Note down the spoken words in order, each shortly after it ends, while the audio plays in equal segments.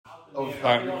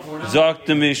Zok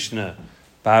the Mishnah.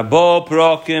 Barbo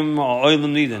Prokim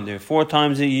Oilam Nidan. There are 4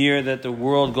 times a year that the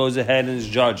world goes ahead and is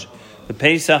judged. The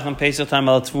Pesach and Pesach time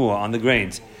al Tvua on the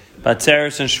grains.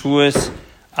 Batzeres and Shavuos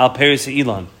al Peris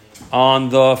Elon on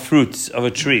the fruits of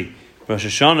a tree. Rosh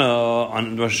Hashanah,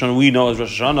 on Rosh Hashanah we know as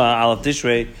Rosh Hashanah al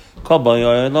Tishrei. Kol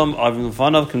Ba'Yolam Avim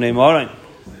Lefanav K'nei Morain.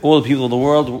 All the people of the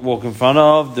world walk in front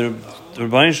of the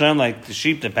Rebbeinu Shalom like the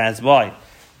sheep that pass by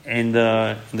in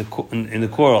the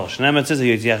coral. Shneimah says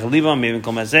Yotziyach Livam Mevin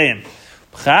Kol Maseyim.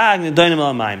 Chag Nedonim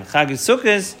Al Mayim. Chag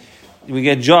Sukkos we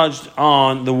get judged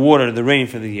on the water, the rain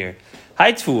for the year.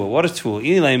 Hi Tvua. What is Tvua?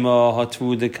 Ilayma Ha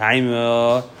Tvua the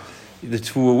Kaima. The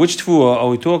Tvua. Which Tvua are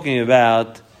we talking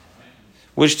about?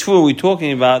 Which Tvua are we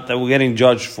talking about that we're getting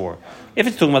judged for? If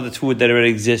it's talking about the Tvua that already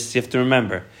exists, you have to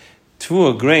remember,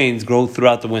 Tvua grains grow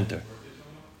throughout the winter.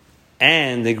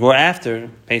 And they grow after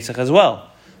Pesach as well.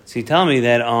 So you tell me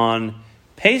that on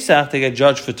Pesach they get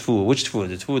judged for Tvua. Which Tvua?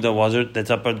 The Tvua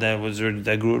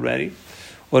that grew already?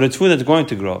 Or the Tvua that's going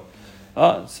to grow?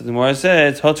 So the Gemara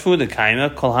says, Hot Tvua the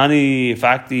Kaima, Kolhani, in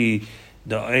fact, the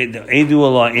Edu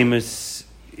Allah Amos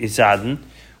Isaden.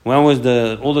 When was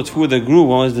all the Tvua that grew?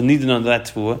 When was the Nidin on that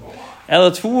Tvua?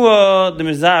 El Tvua the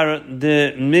Mizar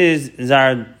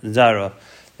Zara.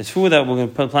 The Tvua that we're going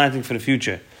to put planting for the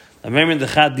future. Remember the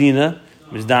Chadina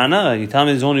Mizdana. You tell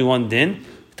me there's only one din.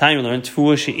 The time you learn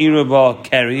Tvua She'ira Ba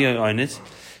Keri Oinit.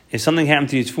 If something happened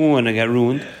to your Tvua and it got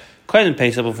ruined, couldn't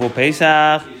Pesach before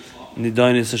Pesach. And the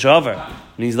Doin is Sashover.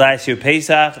 And these last year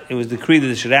Pesach, it was decreed that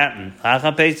it should happen.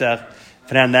 Lacha Pesach,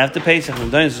 if it happened after Pesach, the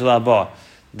Doin is Sashover.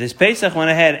 This Pesach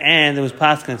went ahead and there was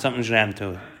pasuk and something should happen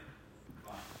to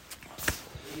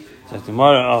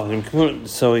it.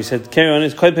 So he said, carry on,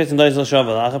 it's quite Pesach and Doin is Sashover.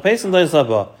 Lacha Pesach and Doin is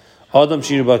Sashover. Adam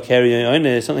Shirba carry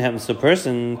on, something happens to a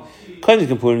person, quite Yom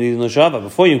Kippur and Sashover.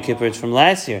 Before Yom Kippur, it's from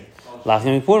last year. Lacha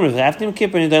Yom Kippur, after Yom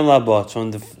Kippur and Doin Labah.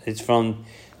 It's from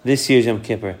this year's Yom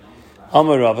Kippur.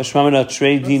 Amar Rav, Shmamina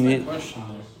trading. Isn't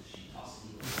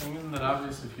that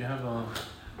obvious if you have a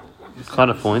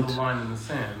kind of point line in the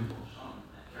sand?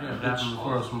 Yeah, that happened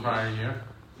before us from prior year.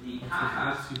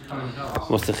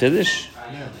 What's the chiddush?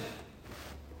 Yeah.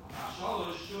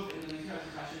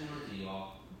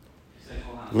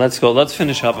 Let's go. Let's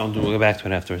finish up and we'll go back to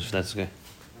it afterwards. If that's okay.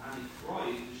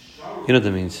 You know what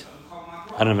that means.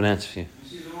 I don't have an answer for you.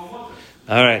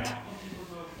 All right.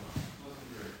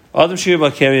 Adam Shir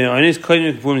Bakari, I need to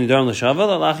perform the Darm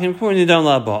Lashaval, Lachim perform the Darm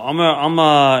Laba.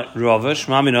 Amar Ravish,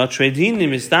 Mamina, Tradinim,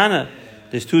 Mistana.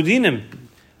 There's 2 dinim.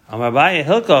 Amar Baya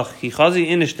Hilkoch, he chazi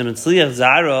inishtem, and Sliach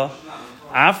Zara,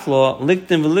 Aflo,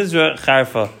 Liktim Velizra,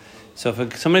 Charfa. So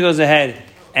if somebody goes ahead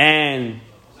and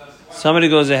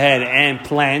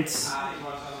plants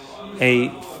a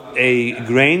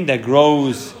grain that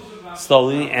grows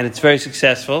slowly and it's very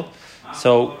successful.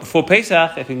 So before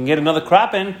Pesach, if you can get another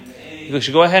crop in, you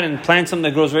should go ahead and plant something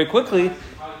that grows very quickly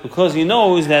because he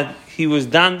knows that he was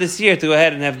done this year to go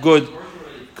ahead and have good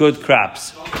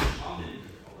crops.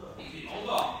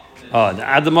 The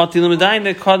Adamati Lamadain,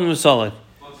 they called him solid.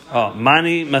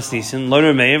 Mani Masnisin,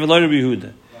 Loder Meir, Loder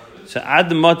Behuda. So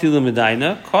Adamati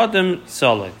Lamadaina called him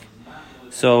solid.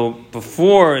 So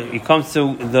before he comes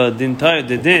to the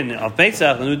din of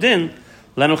Pesach, the new din,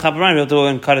 let him chaparan, we have to go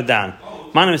and cut it down.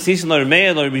 Mani Masnisin, Loder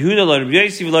Meir, Loder Behuda, Loder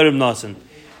B'yosef, Loder B'nasan.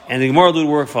 And the Gemara will do the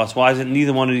work for us. Why is it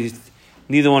neither one of these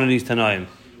Tanaim?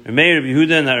 Rabbi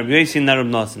Yehuda, not Rabbi Yossi, not Rabbi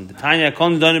Nassim. The Tanya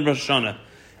Kol done in Rosh Hashanah.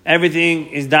 Everything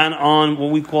is done on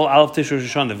what we call Aleph Tish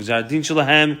Rosh Hashanah. Gzardin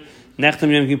Shalahem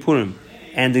Nechtam Yom Kippurim,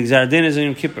 and the Gzardin is on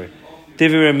Yom Kippur.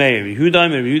 Divi Rabbi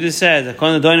Yehuda says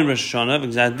Kol done in Rosh Hashanah.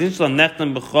 Gzardin Shalam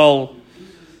Nechtam B'chol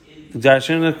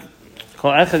Gzardin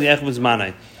Kol Echad Yechad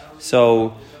Zmanai.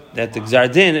 So that the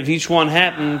Gzardin of each one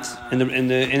happened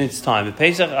in its time. The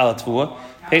Pesach Al Tvua.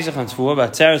 Pesach on Tvua,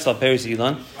 Batzeres al Peris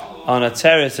Elon, on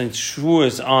Atzeres and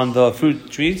Shavuos on the fruit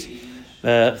trees.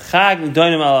 Chag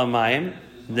Nedonim al Amayim,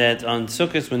 that on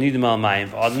Sukkot we need them al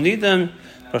Amayim. Adam need them.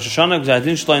 Rosh Hashanah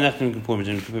Gzardin Shloi Nechtam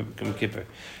Yom Kippur.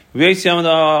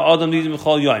 Adam need them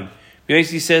B'chol Yom.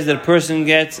 Yossi says that a person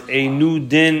gets a new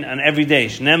din on every day.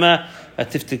 Shnema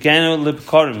Atiftikenu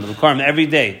Lipkarim every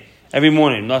day, every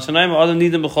morning. Nasanaim Adam need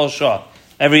them B'chol Shah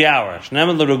every hour.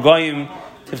 Shnema L'Rogoyim.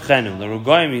 The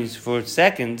Rugoy means for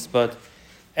seconds, but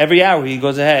every hour he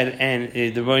goes ahead and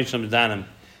the Rebbeinu Shalom Danim.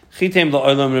 Chitem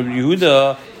la'olam Rabbi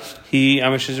Yehuda.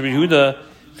 Amishes Rabbi Yehuda.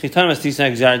 Chitam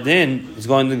astisna Gzardin is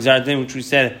going to Gzardin, which we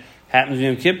said happens in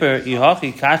Yom Kippur.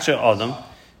 Ihachi kacha Adam.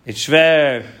 It's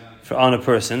schwer on a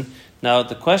person. Now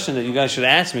the question that you guys should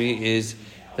ask me is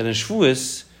that in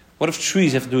Shavuos, what if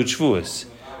trees have to do with Shavuos?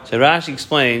 So Rashi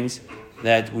explains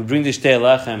that we bring the Shtei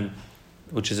Lechem,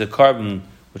 which is a carbon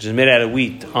which is made out of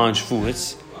wheat on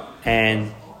Shavuos,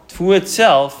 And tfuah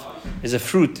itself is a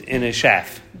fruit in a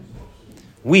shaft.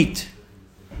 Wheat.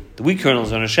 The wheat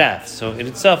kernels are on a shaft, so it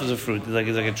itself is a fruit. It's like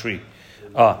a tree.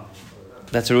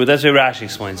 That's the way Rashi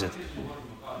explains it.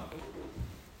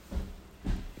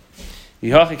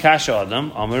 Yihachi kasha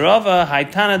adam amirava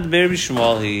haitana the Rabbi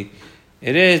Shmuel.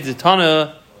 It is the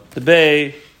Tana the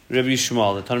Bay Rabbi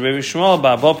Shmuel. The Tana Rabbi Shmuel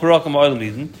ba parakam oilam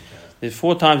eden. There's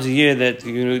 4 times a year that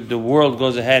the world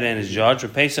goes ahead and is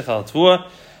judged. Pesach al tfuah,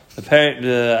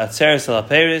 the atzeres al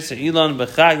peres, Elon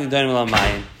b'chag nidanim al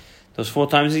mayim. Those 4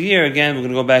 times a year. Again, we're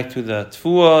going to go back to the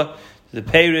tfuah, the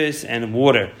peres, and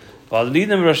water. While the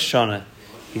nidanim Rosh Hashanah,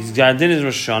 his din is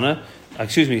Rosh Hashanah.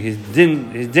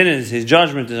 His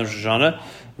judgment is Rosh Hashanah.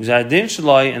 Din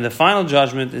shalai, and the final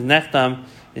judgment is nechtam.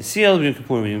 It's sealed Yom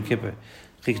Kippur, Yom Kippur.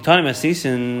 Chiktanim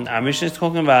Asisin, our mission is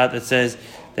talking about. It says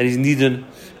that he's nidun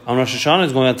on Rosh Hashanah.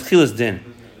 It's going on Tchilas din.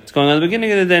 It's going on the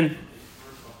beginning of the din.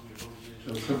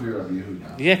 So it could be Rabbi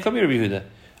Yehuda. Yeah, it could be Rabbi Yehuda.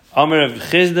 Amar Rav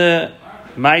Chizda,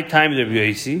 my time Rabbi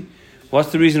Yosi.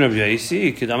 What's the reason Rabbi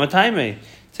Yosi? Because I'm a time. It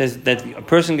says that a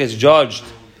person gets judged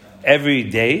every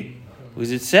day.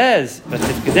 Because it says that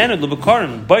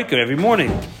biker every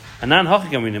morning. Anan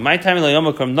hachikam. My time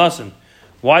Layom Kram Nasan.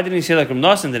 Why didn't he say like Ram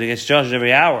Nasan that he gets judged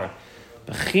every hour?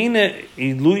 Bechina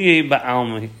iluye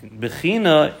ba'almahi.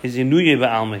 Bechina is inuye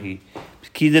ba'almahi.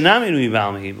 Kidanam inuye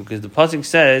ba'almahi. Because the pasuk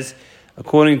says,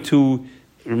 according to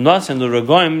Ram Nasan, the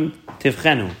Ragoim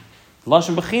tivchenu.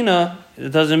 Lashon bechina, it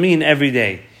doesn't mean every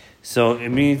day. So it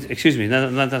means, excuse me,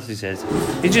 not what he says.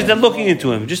 It's just they're looking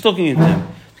into him, just looking into him.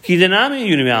 Kidanami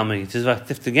inuye ba'almahi. It says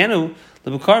tiftegenu. The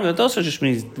Bukar, that also just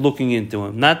means looking into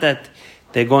him, not that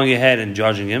they're going ahead and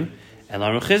judging him. And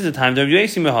Lamar Chiz the time, Rabbi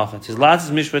Yosi mehachat. It says, "Last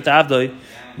is Mishpat Avdoi,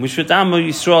 Mishpat Amo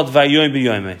Yisrael Vayoyim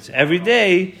B'Yoyim." Every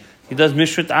day he does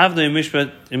Mishpat Avdoi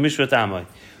and Mishpat Amo.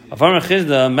 Avar Chiz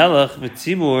the Melech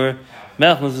v'Tzibur,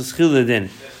 Melech knows the schil the din.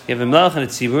 You have a Melech and a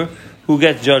Tzibur who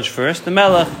gets judged first. The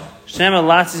Melech Shema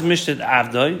last is Mishpat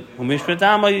Avdoi, who Mishpat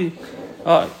Amo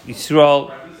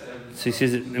Yisrael. So he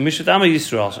says Mishpat Amo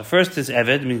Yisrael. So first is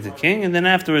Eved, means the king, and then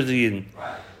afterwards the Yidden.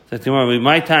 So tomorrow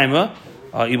my timer.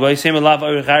 Either because it's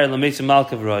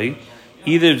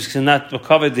not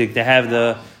kavadik to have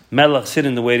the melech sit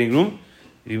in the waiting room.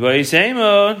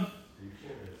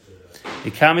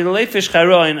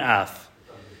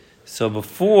 So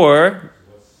before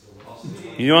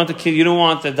you don't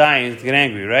want the dying to get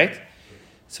angry, right?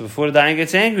 So before the dying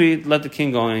gets angry, let the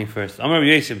king go in first. Amar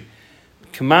Yosef,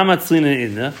 Kamam Atzlina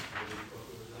Idna,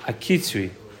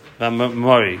 Akitzri,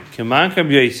 Mori, Kaman Kab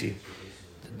Yosi.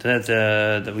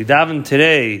 That we daven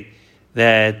today,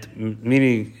 that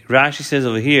meaning Rashi says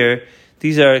over here,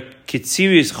 these are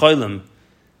kitziris cholim.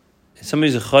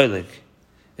 Somebody's a cholik,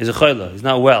 is a choila, he's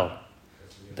not well.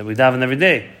 That we daven every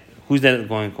day. Who's that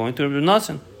going to Rabbi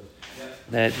Nasan?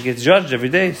 That he gets judged every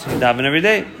day, so he daven every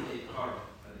day.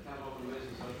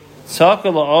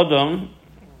 Tzakal Adam.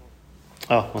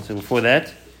 One second before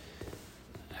that.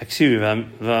 Aksiri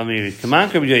v'amiri.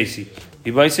 Kaman Rabbi Yosi.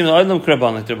 Screaming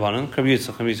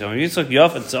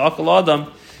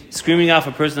out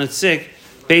for a person that's sick.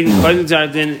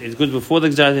 It's good before the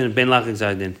Gzar Din and Ben Lach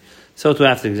Gzar Din. So too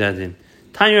after Gzar Din.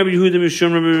 Tanya Rabbi Yehuda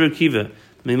Mishum Rabbi Akiva.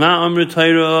 Mima Amr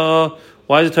Torah.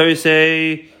 Why does the Torah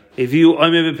say if you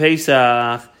Omer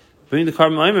Pesach, bring the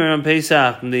carbon Omer on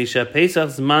Pesach? Pesach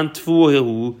is man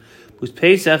Tfuah, because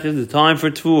Pesach is the time for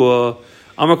Tfuah.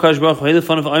 Amr Kadosh Baruch Hu, the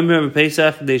fun of Omer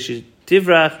Pesach. They should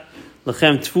tivrach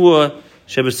lachem Tfuah.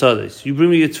 You bring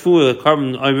me a tfuah, a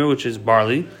carbon omer, which is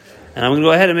barley, and I'm going to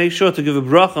go ahead and make sure to give a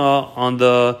bracha on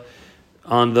the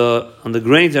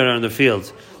grains that are in the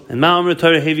fields. And ma'amr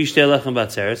Torah hevi shtei lechem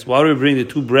b'atzeres. Why do we bring the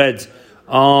 2 breads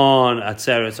on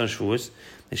atzeres on Shavuos?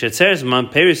 Atzeres man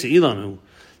peris ilan.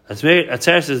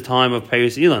 Atzeres is the time of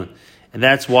peris ilan, and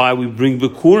that's why we bring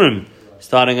bikurim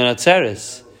starting on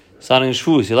atzeres, starting in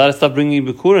Shavuos. You're allowed to stop bringing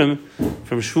bikurim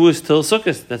from Shavuos till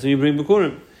Sukkot. That's when you bring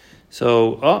bikurim.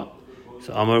 So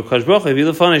Amar Kadosh Baruch Hu, if you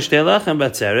lefana shtei lechem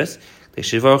b'atzeres, they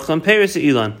should varach peris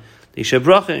ilan. They should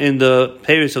bracha in the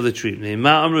peris of the tree.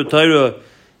 Ma amru Torah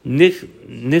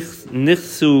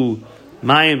nichsu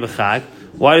mayim b'chag.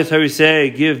 Why does Torah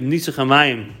say give nisuch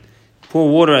hamayim, pour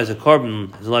water as a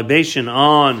carbon, as a libation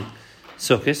on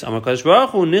Sukkot? Amar Kadosh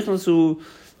Baruch Hu nichsu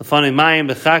lefana mayim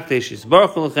b'chag teishis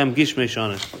baruch lechem gishmei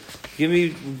shana. Give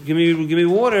me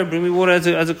water. Bring me water as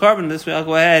a carbon. This way I'll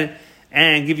go ahead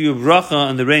and give you a bracha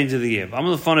on the rains of the year. I'm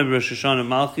on the front of Rosh Hashanah,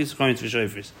 Malchis, Chronis,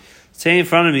 V'Shofris. Say in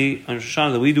front of me on Rosh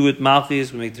Hashanah that we do it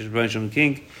Malchis, we make the Rebbeinu Shalom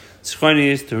King.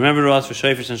 Chronis to remember us for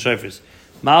Shofris and Shofris.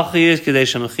 Malchis Kedei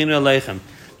Shamachinu Aleichem,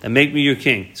 that make me your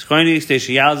king. Chronis Kedei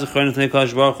Sheyal Zechronis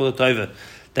Nekadosh Baruch Hu L'Toiva,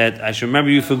 that I should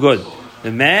remember you for good.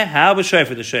 The meh, how b'shayfer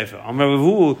the shayfer? Amar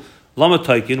Ravu lama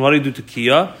taikin. What do you do to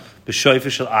kiyah?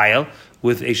 B'shayfer shel ayil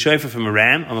with a shayfer from a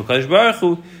ram. Amar Kadosh Baruch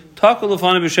Hu takol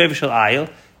lefana b'shayfer shel ayil.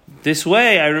 This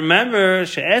way, I remember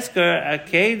she'esker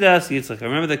akedas Yitzchak. I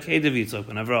remember the Akedah of Yitzchak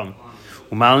when Avram.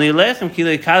 Umalni lechem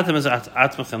kilei kaltem as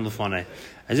atmachem lefonei.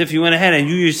 As if you went ahead and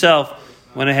you yourself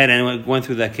went ahead and went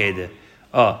through that Akedah.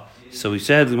 Oh, so we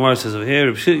said the Gemara says over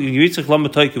here Yitzchak lama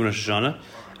taikim Rosh Hashanah.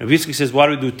 Rabbi Yitzchak says, what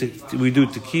do we do? We do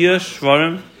tekiah,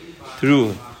 shvarim,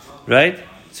 teruah, right?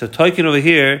 So taikin over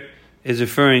here is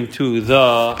referring to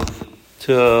the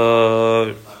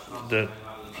tekiah,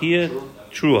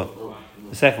 truah.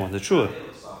 The second one, the truah.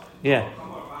 Yeah.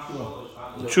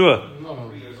 The truah.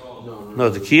 No,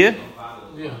 the tekiah?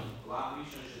 Yeah.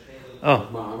 Oh,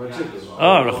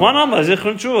 Rachman Amma,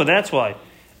 Zichron truah, that's why.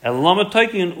 Elama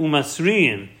taikin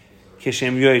umasriyin,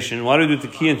 keshem yoishin. Why do we do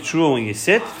tekiah and truah when you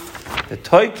sit? The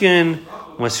Toikin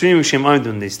Masrim Shem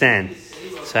Amdun, they stand.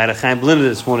 So I had a Chaim Berliner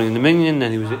this morning in the Minyan,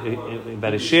 and he was about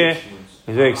to share. He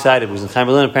was very excited because in Chaim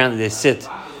Berliner apparently they sit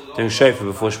during Shofar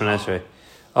before Shemon Esrei.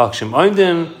 Oh, Shem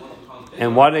Amdun,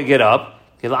 and why do they get up?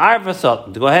 To go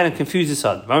ahead and confuse the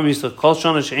Satan.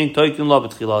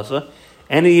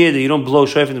 Any year that you don't blow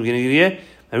Shofar in the beginning of the year,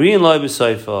 Marian Loi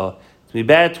B'Soifa, to be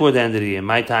bad toward the end of the year.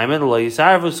 My time it, the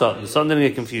Satan didn't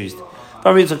get confused.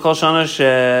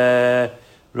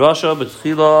 Rasha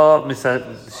b'tchila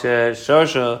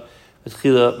sharsha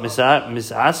b'tchila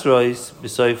misasrois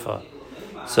b'soifa.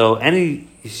 So any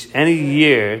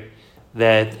year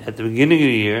that at the beginning of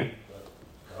the year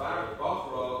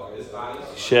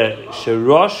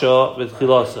sharasha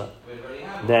b'tchilasa,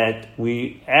 that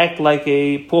we act like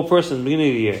a poor person at the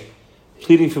beginning of the year,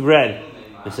 pleading for bread.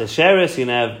 Misasheres, you can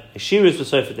have a shiris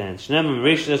b'soifa dance. Shneim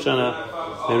m'reishis hashana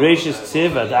m'reishis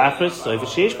ksiv ad achritz. So if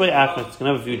it's sheish by achritz, can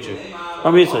have a future. The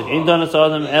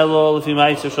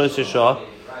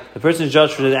person is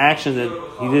judged for the action that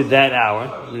he did that hour,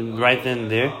 right then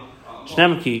and there.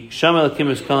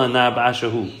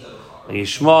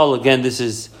 Yishmael, again, this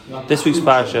is this week's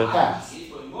parsha.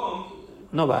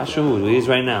 No, but Ashahu, he is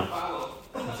right now.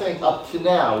 I'm saying up to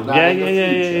now. Not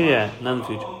Yeah. Not in the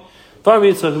future.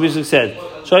 Rabbi Yitzchak said,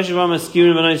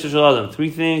 three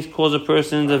things cause a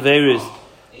person the virus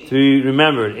to be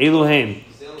remembered. Eluhem,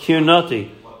 kirnati.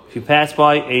 If you pass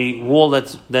by a wall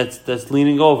that's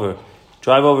leaning over,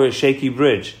 drive over a shaky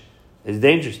bridge, it's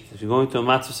dangerous. If you're going to a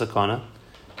matzah sakana,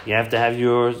 you have to have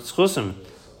your schusim,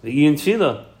 the iyan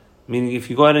tefillah. Meaning, if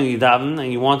you go ahead and you daven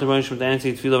and you want the Rosh Hashanah to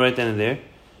answer tefillah right then and there,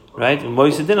 right?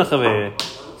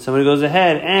 Somebody goes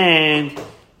ahead and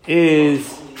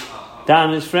is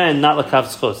down his friend, not lakav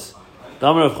schus.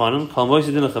 Damer of Chanim, kol moise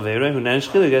din chavere, who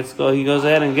he goes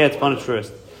ahead and gets punished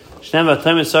first. Shnem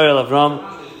v'atomer sorry Avram.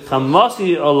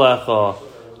 Chamasi Olacha.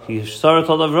 He Sarah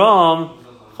told Avram,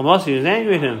 Chamasi was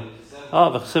angry at him. Oh,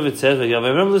 but Chesivit says,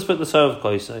 Avram lispet the Sarah of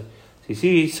Koisai. So you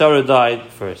see, Sarah died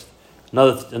first.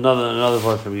 Another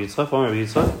word from Yitzchak. Rabbi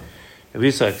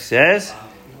Yitzchak says,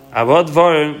 Avod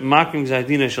Varim Makrim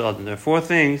Zaydina Shaladim. There are four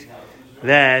things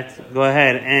that go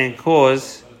ahead and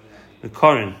cause the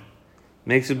Korin.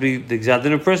 Makes the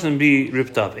Zadina person be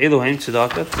ripped up. Elohim,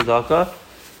 Tzedakah.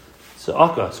 So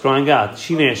scrolling out.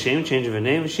 Shine Hashem, change of her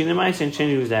name. Shine Ma'asen,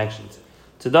 change of his actions.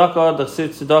 Tzedakah,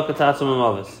 Tzedakah Tatzam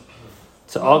Amavis.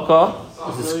 Tzedakah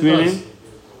is the screaming.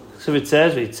 So it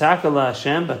says, V'yitzaka la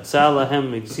Hashem, Batzal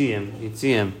lahem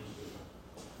Yitziyem.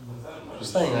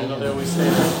 Just saying, they always say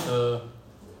that the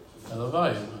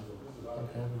Leviathan.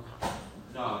 Okay.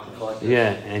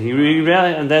 Yeah, and he really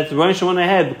rallied, and that the Rosh went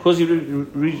ahead because he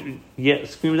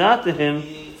screamed out to him.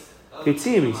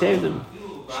 Yitziyem, he saved him.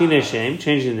 Shine Hashem,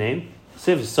 change the name.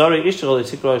 Sarah Ishtal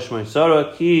Yitzikra Shema.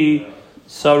 Sarah ki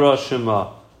Sarah Shema.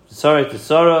 Sarah to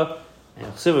Sarah,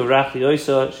 and Chsiv Rachli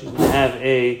Oisa. She's going to have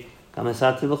a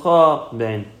Kamasati L'cha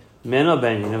Ben Meno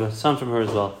Ben. You have a son from her as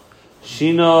well.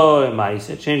 Shino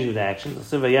Ma'isa, changing the actions.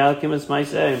 Chsiv Vayal Kimas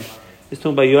Ma'isa. He's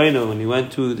talking about Yoino when he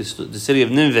went to the city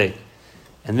of Nineveh,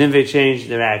 and Nineveh changed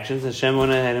their actions, and Hashem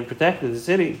went ahead and protected the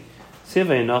city. Chsiv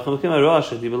Vayinochem Kim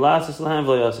Arosh. Dibalas Islahem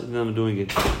V'Yasik. Then I'm doing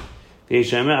it.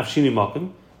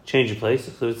 Change the place.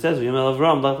 So it says, and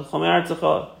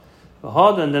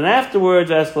then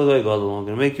afterwards, I'm going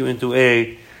to make you into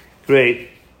a great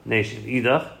nation.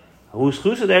 Idach, he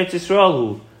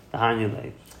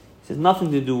says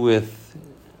nothing to do with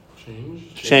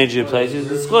changing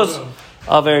places. It's schus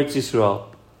of Eretz Yisrael.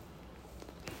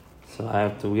 So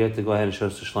we have to go ahead and show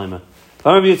us to Shlomo.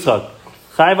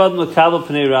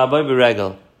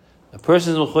 A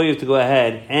person is mechuyev to go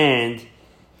ahead and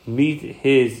meet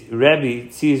his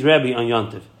Rebbe, see his Rebbe on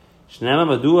Yontif. So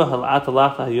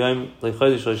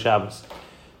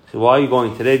why are you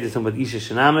going today? There's something about Isha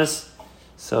Shanamis.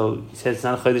 So he said it's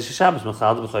not a Chodesh Shabbos.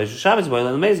 Machal to Chodesh Shabbos. Boy,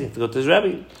 let amazing. To go to his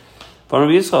Rebbe. For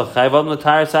Rabbi Yisrael, Chayv Adam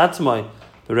L'Tahar Satzmai.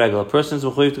 The regular person is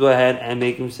mechuyev to go ahead and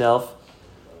make himself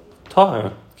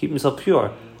tahar, keep himself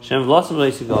pure. Shem v'lotzim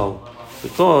place to go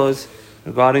because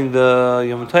regarding the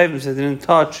Yom Tovim, says they didn't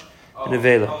touch an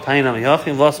avela. Tainam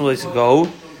yachim v'lotzim place to go.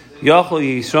 Yachol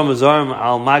yisrom azarim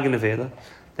al magen avela.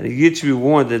 That a yid should be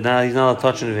warned that now he's not allowed to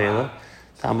touch an avela.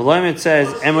 Tamaloim it says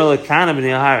Emer lekana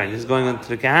b'nei Aharon. This is going on to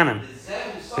the Kahanim.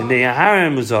 B'nei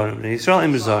Aharon muzarim. B'nei Yisrael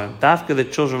im muzarim. Dafka the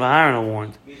children of Aharon are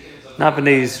warned, not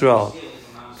b'nei Yisrael.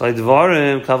 Like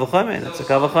Dvarim, Kavachomer, that's a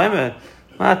Kavachomer.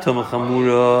 Ma Tuma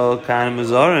Chamura, Kanim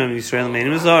Mazarim, Yisrael Main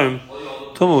Mazarim.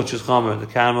 Tuma, which is Chomer, the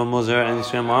Kanim Muzar, and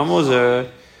Yisrael Mar Muzar.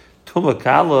 Tuma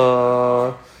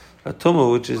Kala, a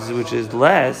Tuma, which is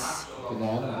less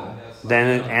than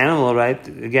an animal, right?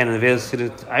 Again, in the Vedas,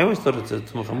 I always thought it's a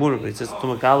Tuma Chamura, but it says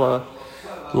Tuma Kala,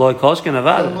 Loi Kolshkin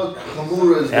Avad. Tuma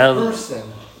Chamura is a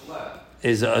person.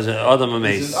 Is an Adam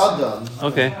Amaze. It's an Adam.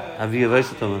 Okay, Avi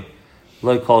Avesha Tuma.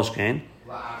 Loi Kolshkin.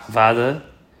 Vada,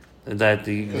 that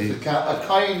the a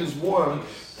kain is warm,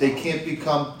 they can't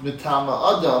become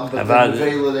mitama adam, but Vada, the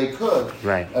Vela they could.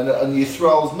 Right. And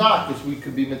Yisrael's not, because we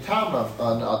could be mitama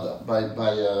on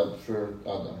adam for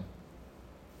adam.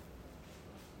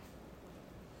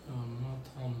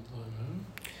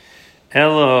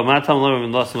 Hello, Matam Lemon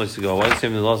and Lost Place to go. Why is it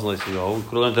saying the Lost Place to go? We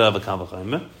could learn to have a Kavachayim.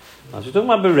 Now, so we're talking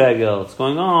about Beregel. It's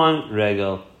going on,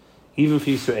 Regel, even for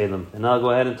Yisraelim. And I'll go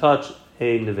ahead and touch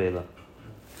a Nevela.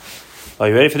 Are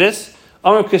you ready for this?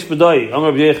 Amar Kish B'dai,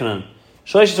 Amar B'yechanan.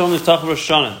 Shlosh Yisrael Niftach Rosh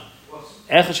Hashanah.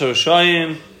 Echad Shal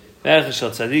Roshayim, Ve'echad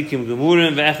Shal Tzadikim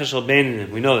Gemurim, Ve'echad Shal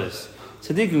Beininim. We know this.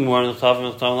 Tzadikim Gemurim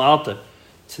Nichtavim Nichtavim L'Alta.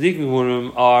 Tzadikim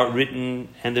Gemurim are written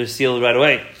and they're sealed right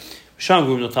away. Rishon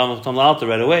Gemurim Nichtavim Nichtavim L'Alta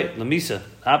right away. Lamisa,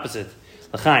 opposite.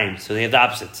 L'Chaim, so they have the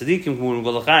opposite. Tzadikim Gemurim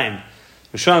go L'Chaim.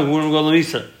 Rishon Gemurim go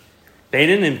Lamisa.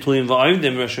 Beininim Tulim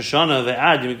V'Oivdim Rosh Hashanah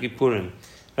Ve'ad Yom Kippurim.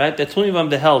 Right, they're telling them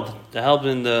the held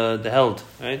in the held,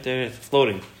 right? They're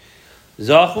floating.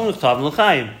 Zachun L'Chaim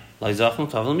L'Chaim, like Zachun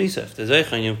L'Chaim L'Misa. If there's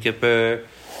Eichon Yom Kippur,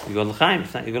 you go L'Chaim.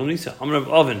 If not, you go L'Misa. Amar Rav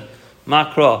Oven,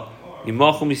 Makra,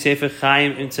 Yimachu Mi Sefer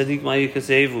Chaim in Tzadik Ma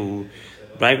Yikasevu.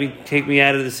 Write me, take me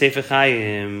out of the Sefer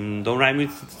Chaim. Don't write me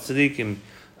to Tzadikim.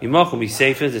 Yimachu Mi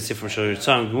Sefer, the Sefer Shal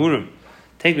Yitzam Gemurim.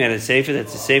 Take me out of the Sefer.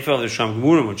 That's the Sefer of the Sham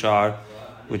Gemurim,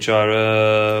 which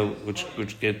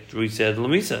get resaid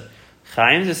L'Misa.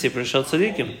 Chaim is a Sefer Shal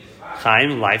Tzadikim.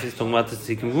 Chaim, life is talking about the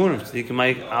Tzadikim Gurim.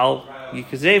 Tzadikim Al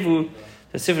Yikazevu,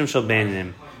 the Sefer Shal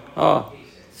Beinim. Oh,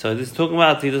 so this is talking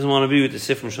about he doesn't want to be with the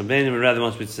Sefer Shal Beinim, but rather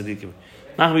wants to be with Tzadikim.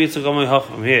 Nach we get to go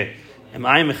from here. Am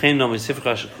I Mechain no Sefer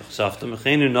Chashavta?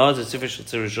 Mechain no is the Sefer Shal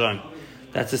Tzarishon.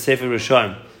 That's the Sefer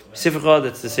Rishon. Sefer Chad,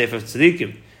 that's the Sefer of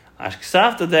Tzadikim.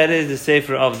 Ashksafta, that is the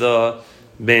Sefer of the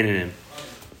Beinim.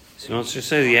 So he wants to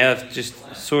say that you have just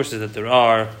sources that there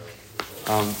are.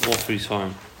 All three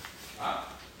Svarim.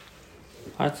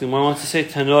 Actually, one wants to say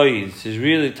Tanoi. This is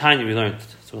really tiny. We learned,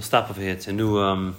 so we'll stop over here. It's a new